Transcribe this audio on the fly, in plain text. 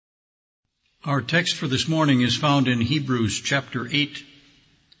Our text for this morning is found in Hebrews chapter 8,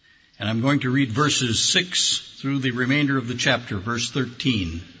 and I'm going to read verses 6 through the remainder of the chapter, verse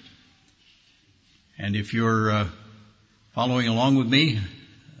 13. And if you're following along with me,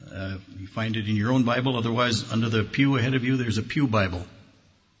 you find it in your own Bible. Otherwise, under the pew ahead of you, there's a pew Bible.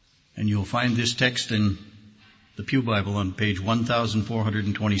 And you'll find this text in the pew Bible on page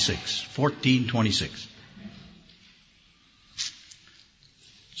 1426, 1426.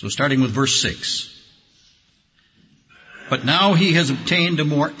 So starting with verse 6. But now he has obtained a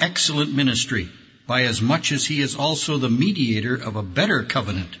more excellent ministry, by as much as he is also the mediator of a better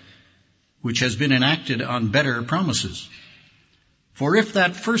covenant, which has been enacted on better promises. For if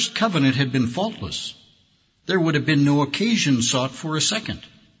that first covenant had been faultless, there would have been no occasion sought for a second.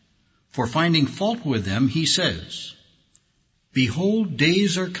 For finding fault with them, he says, Behold,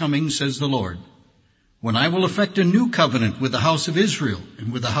 days are coming, says the Lord, when I will effect a new covenant with the house of Israel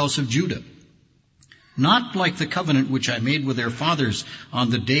and with the house of Judah. Not like the covenant which I made with their fathers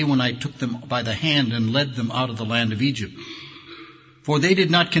on the day when I took them by the hand and led them out of the land of Egypt. For they did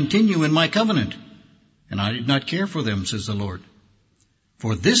not continue in my covenant, and I did not care for them, says the Lord.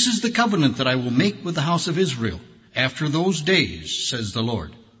 For this is the covenant that I will make with the house of Israel after those days, says the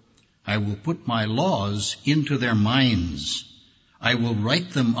Lord. I will put my laws into their minds. I will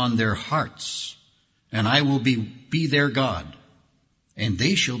write them on their hearts. And I will be their God, and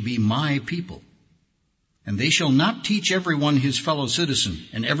they shall be my people. And they shall not teach everyone his fellow citizen,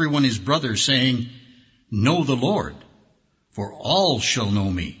 and everyone his brother, saying, Know the Lord, for all shall know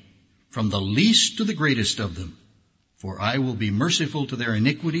me, from the least to the greatest of them. For I will be merciful to their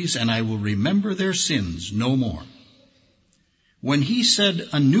iniquities, and I will remember their sins no more. When he said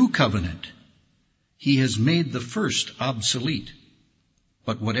a new covenant, he has made the first obsolete.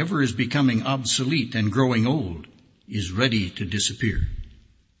 But whatever is becoming obsolete and growing old is ready to disappear.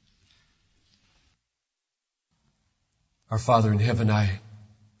 Our Father in heaven, I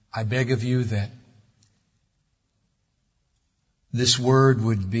beg of you that this word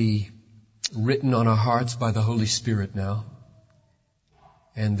would be written on our hearts by the Holy Spirit now,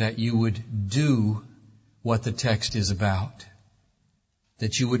 and that you would do what the text is about.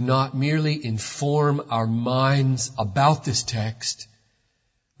 That you would not merely inform our minds about this text,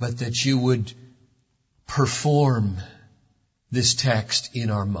 but that you would perform this text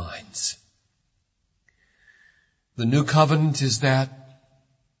in our minds. The new covenant is that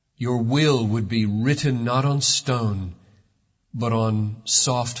your will would be written not on stone, but on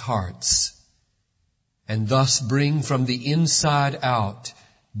soft hearts, and thus bring from the inside out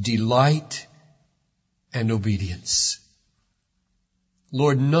delight and obedience.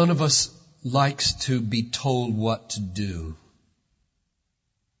 Lord, none of us likes to be told what to do.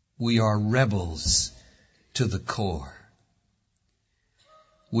 We are rebels to the core.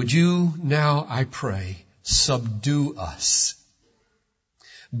 Would you now, I pray, subdue us.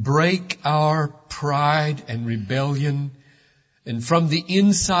 Break our pride and rebellion, and from the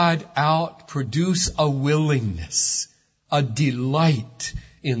inside out produce a willingness, a delight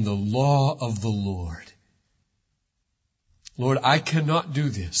in the law of the Lord. Lord, I cannot do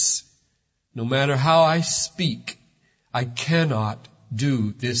this. No matter how I speak, I cannot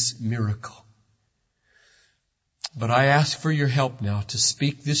do this miracle. But I ask for your help now to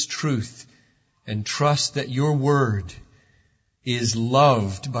speak this truth and trust that your word is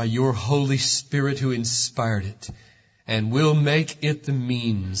loved by your Holy Spirit who inspired it and will make it the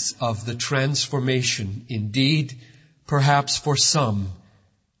means of the transformation, indeed, perhaps for some,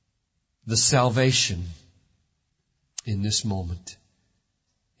 the salvation in this moment.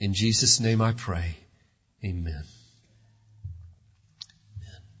 In Jesus' name I pray. Amen.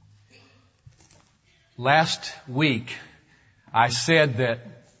 Last week, I said that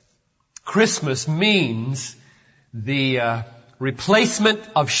Christmas means the replacement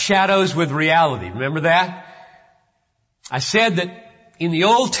of shadows with reality. Remember that? I said that in the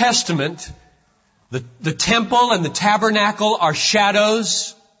Old Testament, the temple and the tabernacle are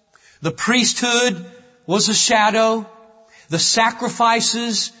shadows. The priesthood was a shadow. The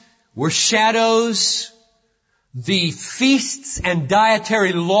sacrifices were shadows. The feasts and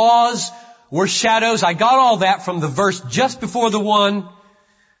dietary laws were shadows. I got all that from the verse just before the one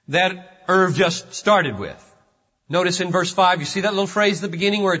that Irv just started with. Notice in verse 5, you see that little phrase at the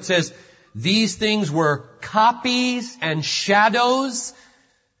beginning where it says, these things were copies and shadows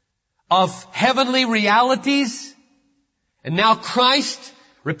of heavenly realities. And now Christ,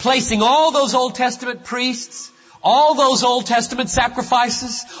 replacing all those Old Testament priests, all those Old Testament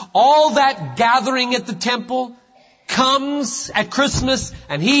sacrifices, all that gathering at the temple, comes at Christmas,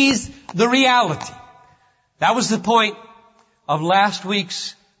 and He's the reality. That was the point of last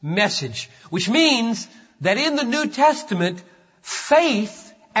week's message, which means that in the New Testament,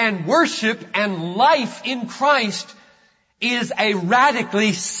 faith and worship and life in Christ is a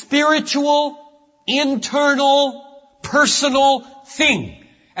radically spiritual, internal, personal thing,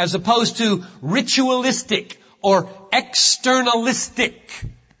 as opposed to ritualistic or externalistic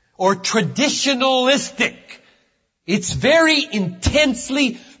or traditionalistic. It's very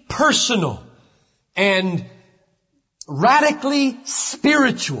intensely personal and radically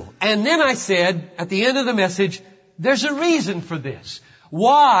spiritual. And then I said at the end of the message, there's a reason for this.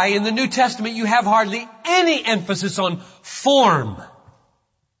 Why in the New Testament you have hardly any emphasis on form.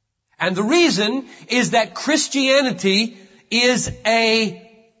 And the reason is that Christianity is a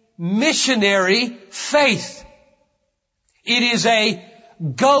missionary faith. It is a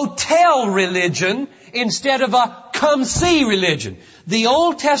go-tell religion instead of a come-see religion. The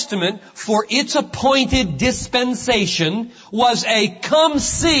Old Testament, for its appointed dispensation, was a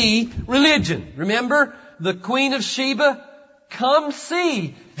come-see religion. Remember the Queen of Sheba? Come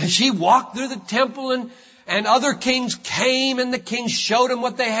see. And she walked through the temple and other kings came and the kings showed them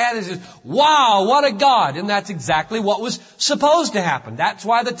what they had and said, wow, what a God. And that's exactly what was supposed to happen. That's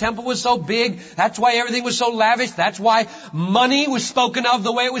why the temple was so big. That's why everything was so lavish. That's why money was spoken of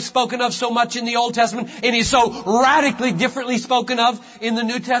the way it was spoken of so much in the Old Testament. And is so radically differently spoken of in the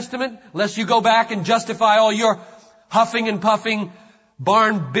New Testament. Lest you go back and justify all your huffing and puffing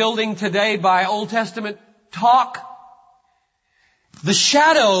barn building today by Old Testament talk. The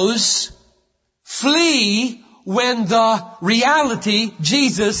shadows flee when the reality,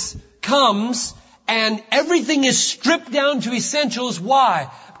 Jesus, comes and everything is stripped down to essentials. Why?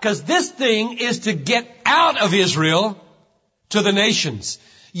 Because this thing is to get out of Israel to the nations.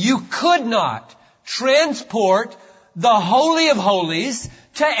 You could not transport the Holy of Holies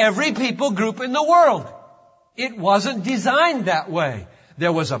to every people group in the world. It wasn't designed that way.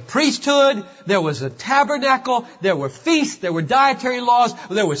 There was a priesthood, there was a tabernacle, there were feasts, there were dietary laws,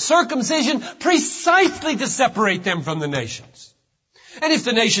 there was circumcision, precisely to separate them from the nations. And if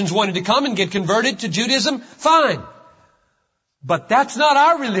the nations wanted to come and get converted to Judaism, fine. But that's not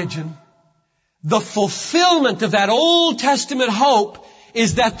our religion. The fulfillment of that Old Testament hope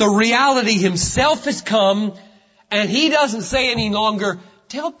is that the reality Himself has come, and He doesn't say any longer,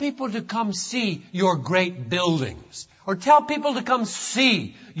 tell people to come see your great buildings. Or tell people to come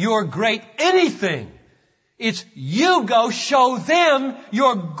see your great anything. It's you go show them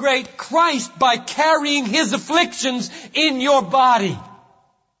your great Christ by carrying His afflictions in your body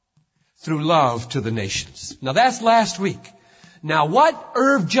through love to the nations. Now that's last week. Now what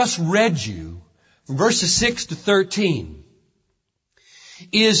Irv just read you from verses 6 to 13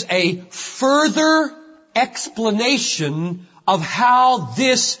 is a further explanation of how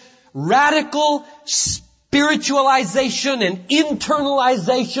this radical spiritualization and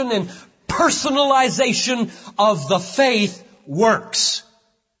internalization and personalization of the faith works.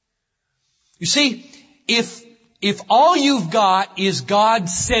 You see, if all you've got is God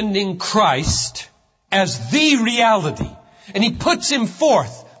sending Christ as the reality, and He puts Him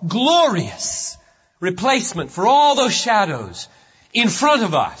forth, glorious replacement for all those shadows in front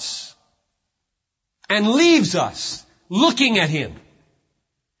of us, and leaves us looking at Him,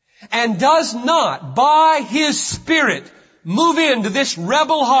 and does not, by His Spirit, move into this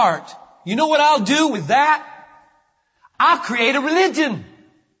rebel heart, you know what I'll do with that? I'll create a religion.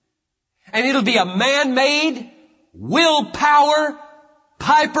 And it'll be a man-made, willpower,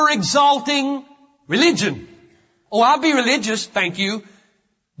 piper-exalting religion. Oh, I'll be religious, thank you.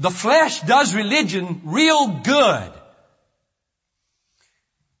 The flesh does religion real good.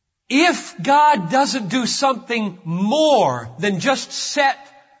 If God doesn't do something more than just set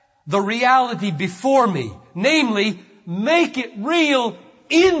the reality before me, namely, make it real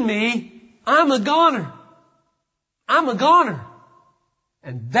in me, I'm a goner. I'm a goner.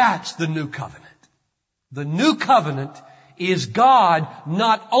 And that's the new covenant. The new covenant is God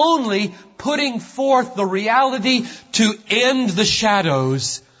not only putting forth the reality to end the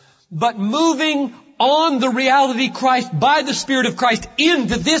shadows, but moving on the reality Christ by the Spirit of Christ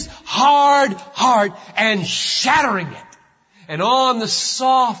into this hard heart and shattering it. And on the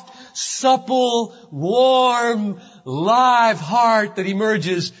soft, supple, warm, live heart that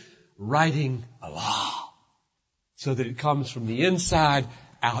emerges, writing a law. So that it comes from the inside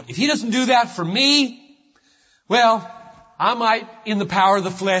out. If He doesn't do that for me, well, I might, in the power of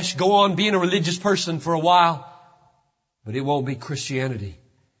the flesh, go on being a religious person for a while. But it won't be Christianity.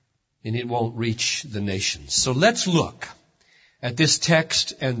 And it won't reach the nations. So let's look at this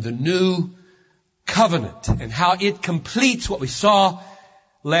text and the new covenant and how it completes what we saw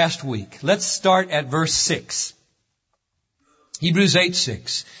last week. Let's start at verse 6. Hebrews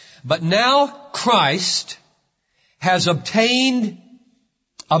 8:6. But now Christ has obtained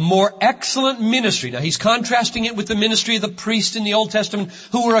a more excellent ministry. Now he's contrasting it with the ministry of the priest in the Old Testament,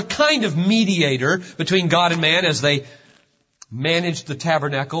 who were a kind of mediator between God and man as they managed the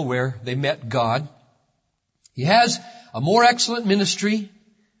tabernacle where they met God. He has a more excellent ministry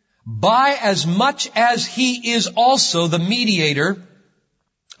by as much as he is also the mediator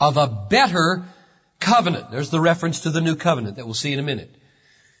of a better covenant. There's the reference to the new covenant that we'll see in a minute.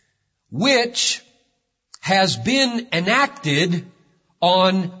 Which has been enacted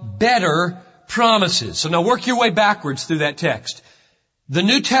on better promises. So now work your way backwards through that text. The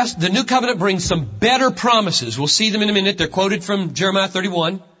new covenant brings some better promises. We'll see them in a minute. They're quoted from Jeremiah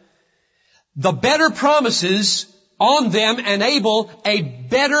 31. The better promises on them enable a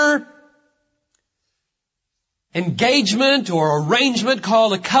better engagement or arrangement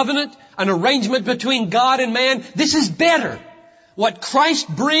called a covenant, an arrangement between God and man. This is better. What Christ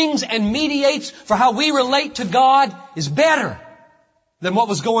brings and mediates for how we relate to God is better than what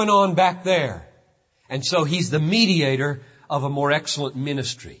was going on back there. And so he's the mediator of a more excellent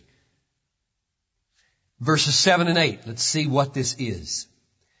ministry. Verses 7 and 8. Let's see what this is.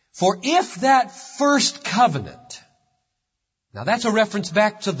 For if that first covenant, now that's a reference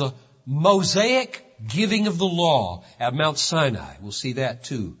back to the Mosaic giving of the law at Mount Sinai. We'll see that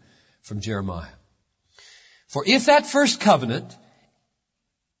too from Jeremiah. For if that first covenant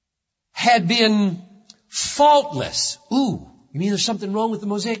had been faultless, you mean there's something wrong with the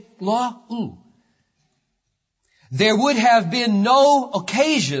Mosaic law? There would have been no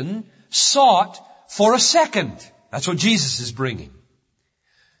occasion sought for a second. That's what Jesus is bringing.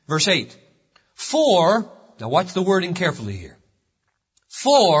 Verse 8. Now watch the wording carefully here.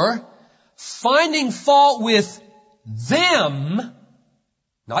 For, finding fault with them,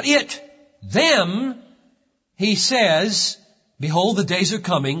 not it, them, he says, behold, the days are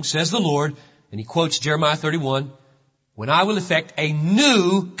coming, says the Lord, and he quotes Jeremiah 31, when I will effect a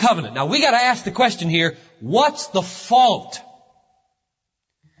new covenant. Now we got to ask the question here, what's the fault?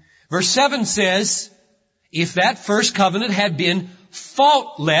 Verse 7 says, if that first covenant had been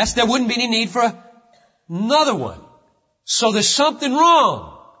faultless, there wouldn't be any need for another one. So there's something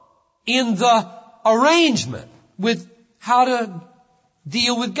wrong in the arrangement with how to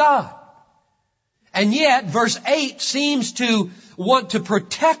deal with God. And yet, verse 8 seems to want to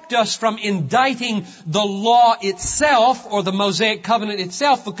protect us from indicting the law itself or the Mosaic covenant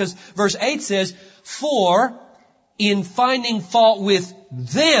itself, because verse 8 says, for in finding fault with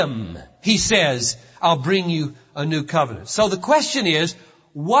them, he says, I'll bring you a new covenant. So the question is,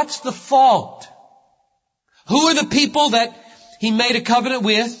 what's the fault? Who are the people that he made a covenant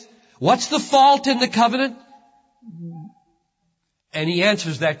with? What's the fault in the covenant? And he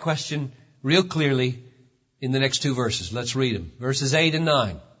answers that question real clearly in the next two verses. Let's read them. Verses 8 and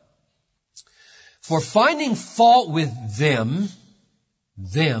 9. For finding fault with them,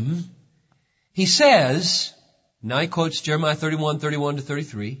 he says, now he quotes Jeremiah 31 to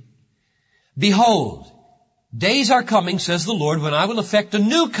 33, behold, days are coming, says the Lord, when I will effect a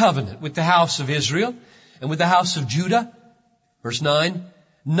new covenant with the house of Israel and with the house of Judah. Verse 9,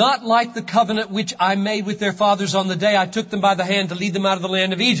 not like the covenant which I made with their fathers on the day I took them by the hand to lead them out of the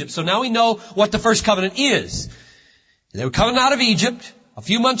land of Egypt. So now we know what the first covenant is. They were coming out of Egypt. A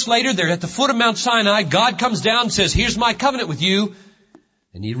few months later, they're at the foot of Mount Sinai. God comes down and says, here's my covenant with you.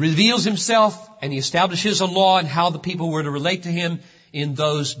 And he reveals himself and he establishes a law and how the people were to relate to him in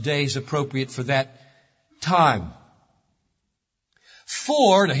those days appropriate for that time.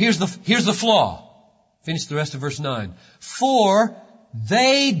 Now here's the flaw. Finish the rest of verse 9. For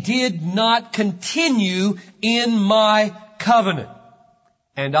they did not continue in my covenant,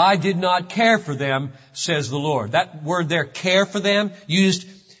 and I did not care for them, says the Lord. That word there, care for them, used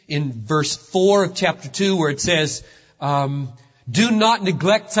in verse 4 of chapter 2 where it says, do not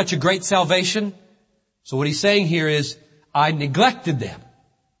neglect such a great salvation. So what he's saying here is, I neglected them.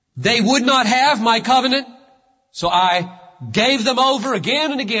 They would not have my covenant, so I gave them over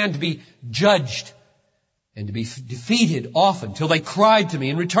again and again to be judged and to be defeated often till they cried to me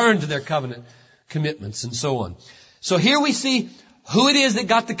and returned to their covenant commitments and so on. So here we see who it is that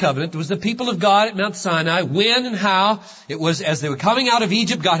got the covenant. It was the people of God at Mount Sinai. When and how. It was as they were coming out of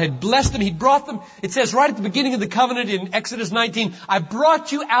Egypt. God had blessed them. He'd brought them. It says right at the beginning of the covenant in Exodus 19, I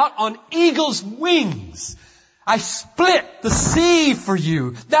brought you out on eagle's wings. I split the sea for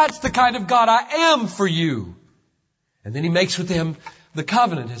you. That's the kind of God I am for you. And then he makes with them the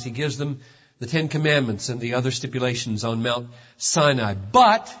covenant as he gives them the Ten Commandments and the other stipulations on Mount Sinai.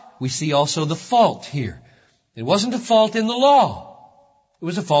 But we see also the fault here. It wasn't a fault in the law. It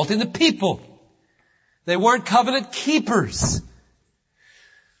was a fault in the people. They weren't covenant keepers.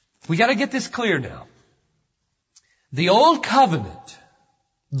 We got to get this clear now. The Old Covenant,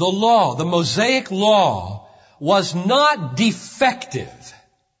 the law, the Mosaic law, was not defective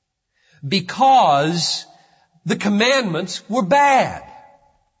because the commandments were bad.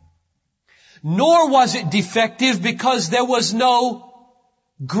 Nor was it defective because there was no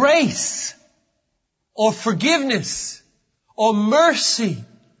grace or forgiveness or mercy.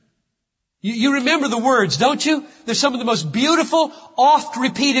 You remember the words, don't you? They're some of the most beautiful, oft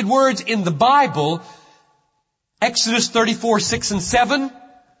repeated words in the Bible. Exodus 34, 6 and 7.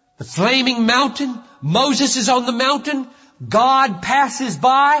 The flaming mountain. Moses is on the mountain. God passes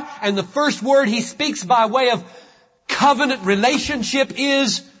by, and the first word he speaks by way of covenant relationship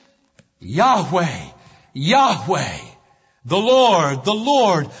is Yahweh. Yahweh. The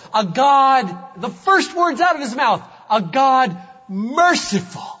Lord, a God, the first words out of his mouth, a God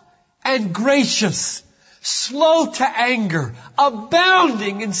merciful and gracious, slow to anger,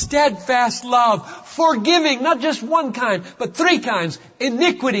 abounding in steadfast love, forgiving not just one kind, but three kinds,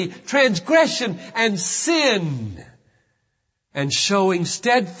 iniquity, transgression, and sin, and showing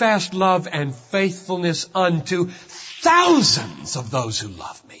steadfast love and faithfulness unto thousands of those who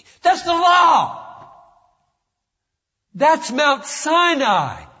love me. That's the law. That's Mount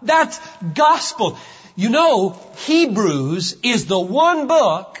Sinai. That's gospel. You know, Hebrews is the one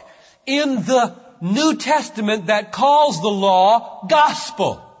book in the New Testament that calls the law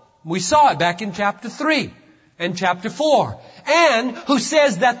gospel. We saw it back in chapter 3 and chapter 4. And who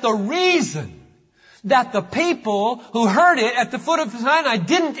says that the reason that the people who heard it at the foot of Sinai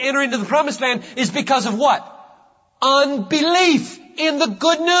didn't enter into the promised land is because of what? Unbelief in the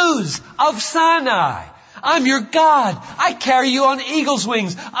good news of Sinai. I'm your God. I carry you on eagle's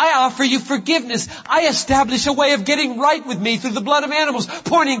wings. I offer you forgiveness. I establish a way of getting right with me through the blood of animals,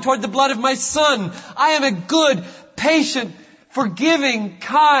 pointing toward the blood of my Son. I am a good, patient, forgiving,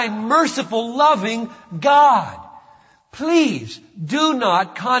 kind, merciful, loving God. Please do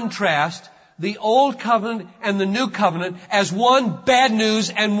not contrast the Old Covenant and the New Covenant as one bad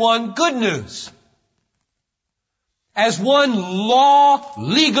news and one good news. As one law,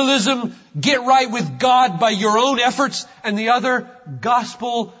 legalism, get right with God by your own efforts, and the other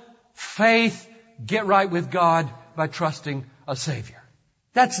gospel, faith, get right with God by trusting a Savior.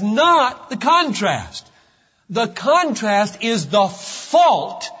 That's not the contrast. The contrast is the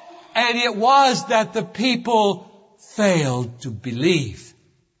fault, and it was that the people failed to believe.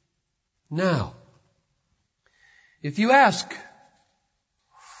 Now, if you ask,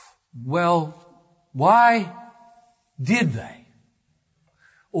 well, why did they?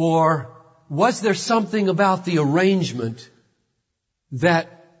 Or was there something about the arrangement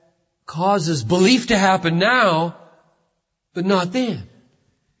that causes belief to happen now, but not then?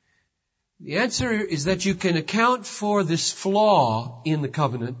 The answer is that you can account for this flaw in the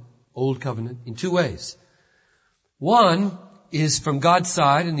covenant, Old Covenant, in two ways. One is from God's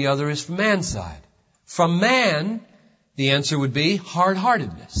side and the other is from man's side. From man, the answer would be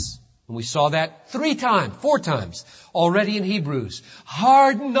hard-heartedness. And we saw that 4 times already in Hebrews.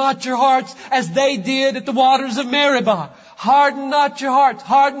 Harden not your hearts as they did at the waters of Meribah. Harden not your hearts.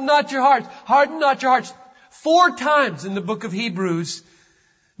 Harden not your hearts. Harden not your hearts. 4 times in the book of Hebrews,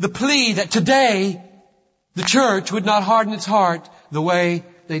 the plea that today the church would not harden its heart the way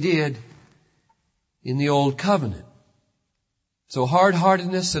they did in the Old Covenant. So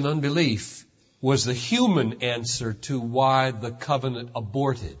hard-heartedness and unbelief was the human answer to why the covenant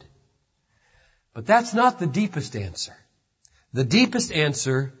aborted. But that's not the deepest answer. The deepest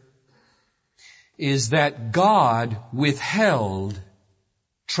answer is that God withheld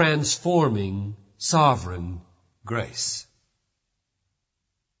transforming sovereign grace.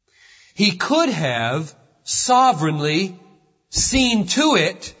 He could have sovereignly seen to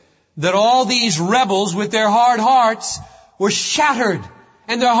it that all these rebels with their hard hearts were shattered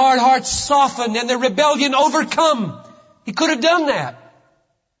and their hard hearts softened and their rebellion overcome. He could have done that.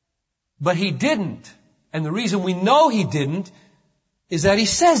 But He didn't. And the reason we know He didn't is that He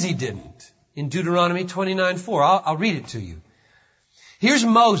says He didn't. In Deuteronomy 29:4. I'll read it to you. Here's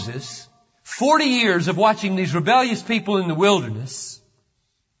Moses, 40 years of watching these rebellious people in the wilderness.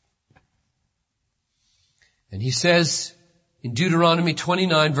 And he says in Deuteronomy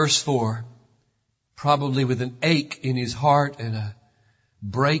 29 verse 4, probably with an ache in his heart and a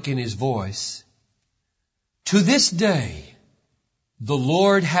break in his voice, to this day, the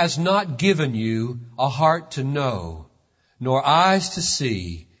Lord has not given you a heart to know, nor eyes to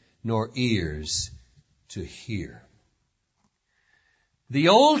see, nor ears to hear. The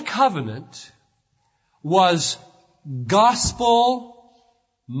Old Covenant was gospel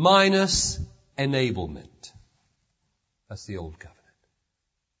minus enablement. That's the Old Covenant.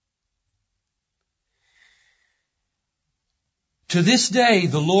 To this day,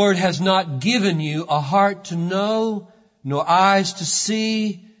 the Lord has not given you a heart to know, nor eyes to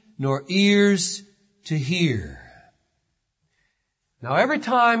see, nor ears to hear. Now, every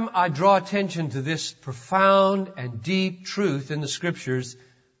time I draw attention to this profound and deep truth in the Scriptures,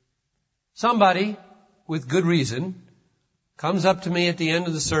 somebody, with good reason, comes up to me at the end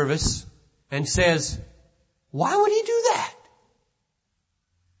of the service and says, why would He do that?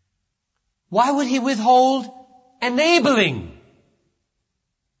 Why would He withhold enabling?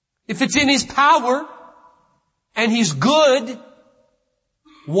 If it's in His power and He's good,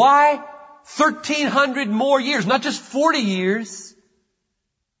 why 1,300 more years? Not just 40 years,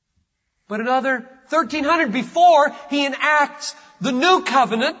 but another 1,300 before He enacts the new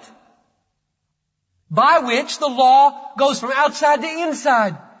covenant by which the law goes from outside to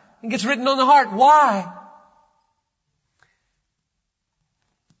inside and gets written on the heart. Why?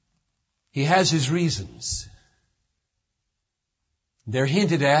 He has His reasons. They're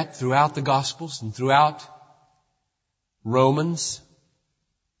hinted at throughout the Gospels and throughout Romans.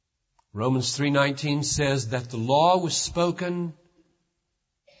 Romans 3:19 says that the law was spoken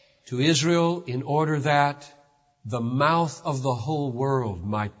to Israel in order that the mouth of the whole world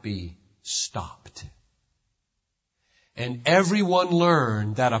might be stopped. And everyone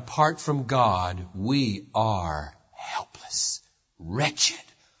learned that apart from God, we are helpless, wretched,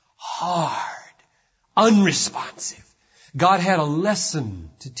 hard, unresponsive. God had a lesson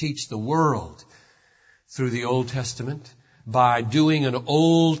to teach the world through the Old Testament by doing an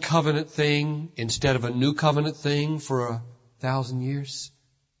old covenant thing instead of a new covenant thing for 1,000 years.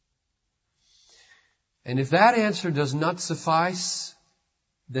 And if that answer does not suffice,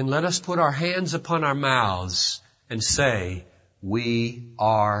 then let us put our hands upon our mouths and say, we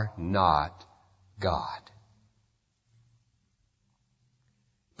are not God.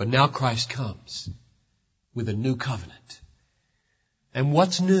 But now Christ comes with a new covenant. And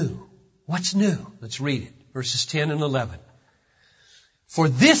what's new? What's new? Let's read it. Verses 10 and 11. For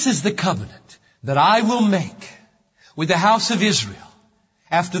this is the covenant that I will make with the house of Israel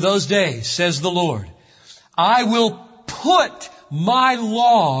after those days, says the Lord. I will put my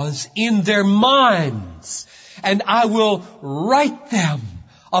laws in their minds, and I will write them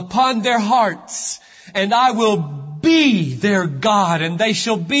upon their hearts, and I will be their God, and they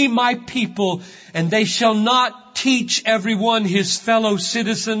shall be my people, and they shall not teach everyone his fellow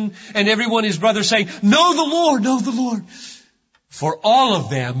citizen and everyone his brother, saying, know the Lord, know the Lord. For all of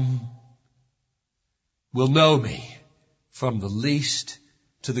them will know me, from the least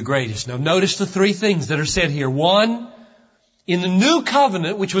to the greatest. Now notice the three things that are said here. One, in the new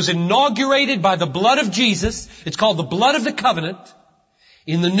covenant, which was inaugurated by the blood of Jesus, it's called the blood of the covenant.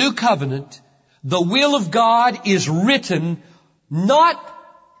 In the new covenant, the will of God is written not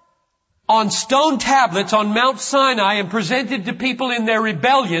on stone tablets on Mount Sinai and presented to people in their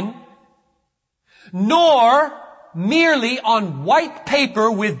rebellion, nor merely on white paper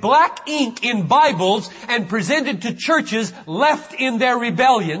with black ink in Bibles and presented to churches left in their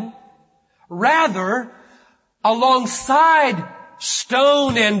rebellion. Rather, alongside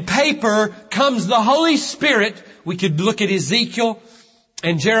stone and paper comes the Holy Spirit. We could look at Ezekiel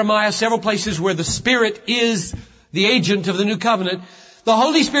and Jeremiah, several places where the Spirit is the agent of the new covenant. The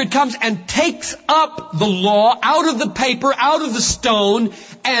Holy Spirit comes and takes up the law out of the paper, out of the stone,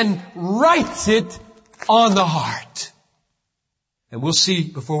 and writes it on the heart. And we'll see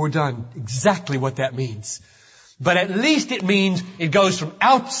before we're done exactly what that means. But at least it means it goes from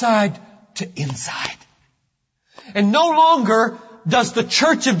outside to inside. And no longer does the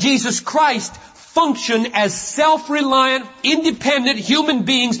Church of Jesus Christ function as self-reliant, independent human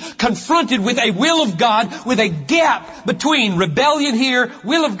beings confronted with a will of God, with a gap between rebellion here,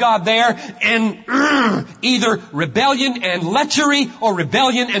 will of God there, and either rebellion and lechery or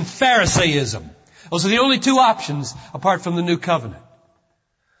rebellion and Pharisaism. Those are the only two options apart from the new covenant.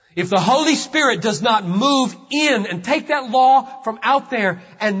 If the Holy Spirit does not move in and take that law from out there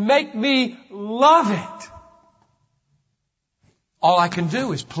and make me love it, all I can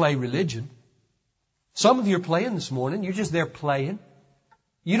do is play religion. Some of you are playing this morning. You're just there playing.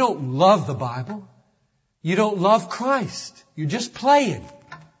 You don't love the Bible. You don't love Christ. You're just playing.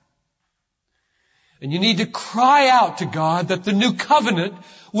 And you need to cry out to God that the new covenant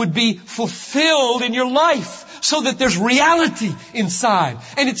would be fulfilled in your life so that there's reality inside.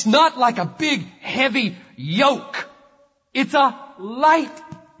 And it's not like a big, heavy yoke. It's a light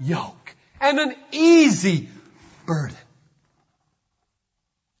yoke and an easy burden.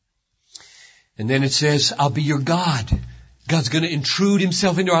 And then it says, I'll be your God. God's going to intrude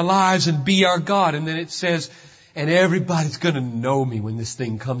Himself into our lives and be our God. And then it says, And everybody's going to know me when this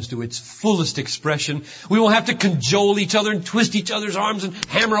thing comes to its fullest expression. We won't have to cajole each other and twist each other's arms and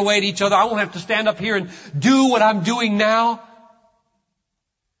hammer away at each other. I won't have to stand up here and do what I'm doing now.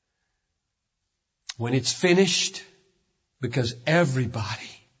 When it's finished, because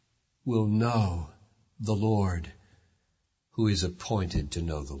everybody will know the Lord who is appointed to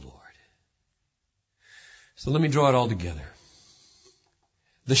know the Lord. So let me draw it all together.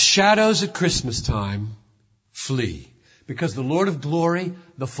 The shadows at Christmas time flee, because the Lord of glory,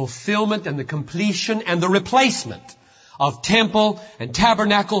 the fulfillment and the completion and the replacement of temple and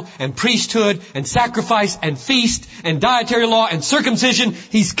tabernacle and priesthood and sacrifice and feast and dietary law and circumcision,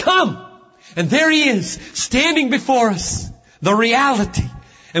 He's come. And there He is, standing before us, the reality.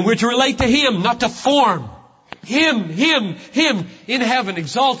 And we're to relate to Him, not to form. Him in heaven,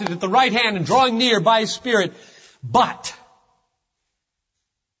 exalted at the right hand and drawing near by His Spirit. But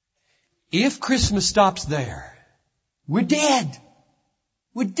if Christmas stops there, we're dead.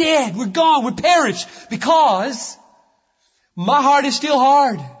 We're dead. We're gone. We're perished. Because my heart is still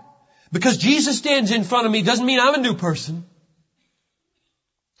hard. Because Jesus stands in front of me doesn't mean I'm a new person.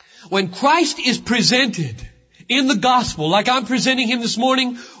 When Christ is presented in the gospel, like I'm presenting Him this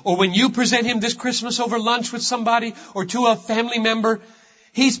morning, or when you present Him this Christmas over lunch with somebody or to a family member,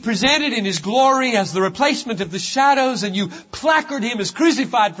 He's presented in His glory as the replacement of the shadows, and you placard Him as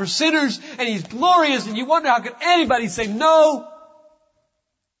crucified for sinners, and He's glorious, and you wonder how could anybody say no?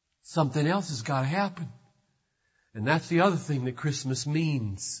 Something else has got to happen. And that's the other thing that Christmas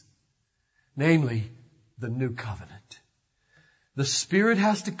means. Namely, the new covenant. The Spirit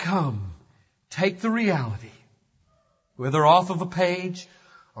has to come, take the reality, whether off of a page,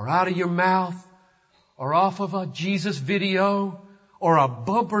 or out of your mouth, or off of a Jesus video, or a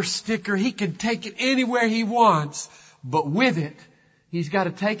bumper sticker. He can take it anywhere He wants. But with it, He's got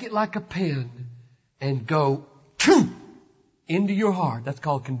to take it like a pen and go into your heart. That's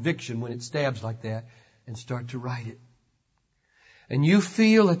called conviction when it stabs like that, and start to write it. And you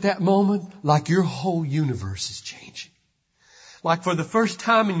feel at that moment like your whole universe is changing. Like for the first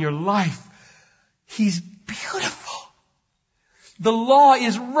time in your life, He's beautiful. The law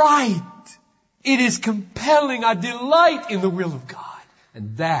is right. It is compelling. I delight in the will of God.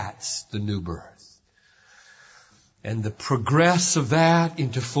 And that's the new birth. And the progress of that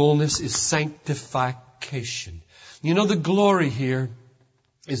into fullness is sanctification. You know, the glory here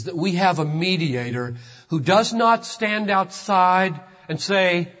is that we have a mediator who does not stand outside and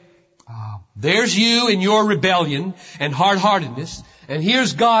say, there's you in your rebellion and hard-heartedness, and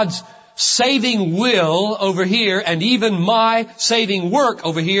here's God's saving will over here, and even my saving work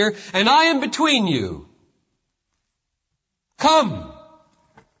over here, and I am between you. Come.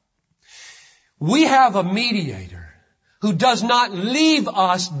 We have a mediator who does not leave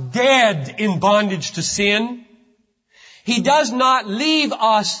us dead in bondage to sin. He does not leave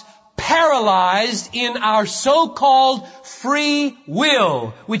us paralyzed in our so-called free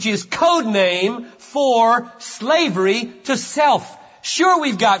will, which is code name for slavery to self. Sure,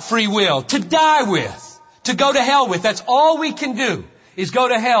 we've got free will to die with, to go to hell with. That's all we can do, is go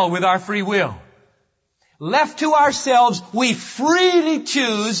to hell with our free will. Left to ourselves, we freely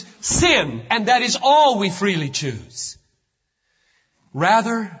choose sin, and that is all we freely choose.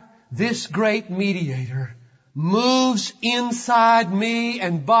 Rather, this great mediator moves inside me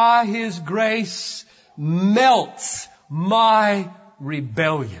and by His grace melts my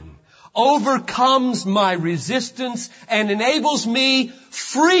rebellion, overcomes my resistance, and enables me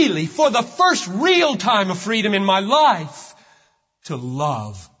freely, for the first real time of freedom in my life, to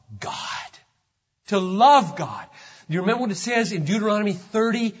love God. To love God. Do you remember what it says in Deuteronomy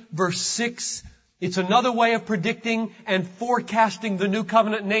 30 verse 6? It's another way of predicting and forecasting the new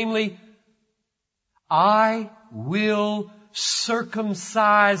covenant, namely, I will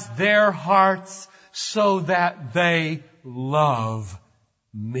circumcise their hearts so that they love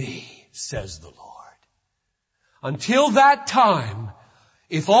me, says the Lord. Until that time,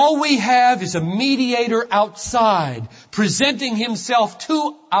 if all we have is a mediator outside presenting Himself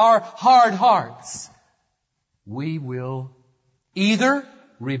to our hard hearts, we will either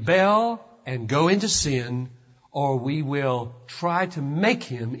rebel and go into sin, or we will try to make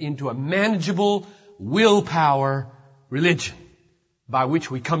Him into a manageable willpower religion by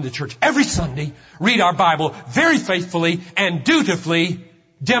which we come to church every Sunday, read our Bible very faithfully, and dutifully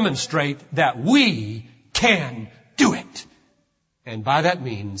demonstrate that we can do it. And by that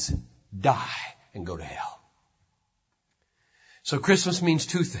means, die and go to hell. So Christmas means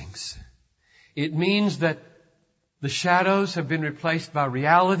two things. It means that the shadows have been replaced by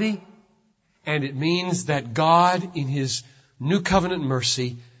reality, and it means that God, in His new covenant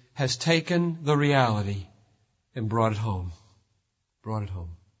mercy, has taken the reality and brought it home. Brought it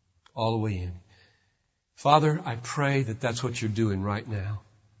home. All the way in. Father, I pray that that's what you're doing right now.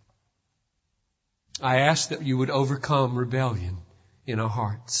 I ask that you would overcome rebellion in our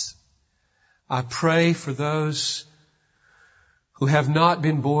hearts. I pray for those who have not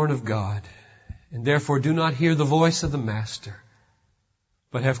been born of God and therefore do not hear the voice of the Master,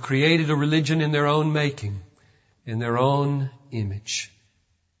 but have created a religion in their own making, in their own image,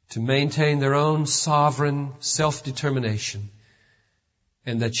 to maintain their own sovereign self-determination,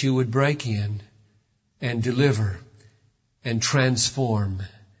 and that you would break in and deliver and transform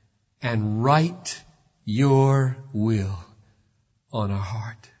and write your will on our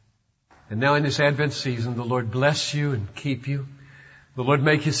heart. And now in this Advent season, the Lord bless you and keep you. The Lord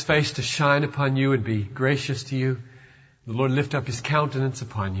make His face to shine upon you and be gracious to you. The Lord lift up His countenance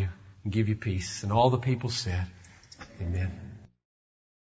upon you and give you peace. And all the people said, Amen.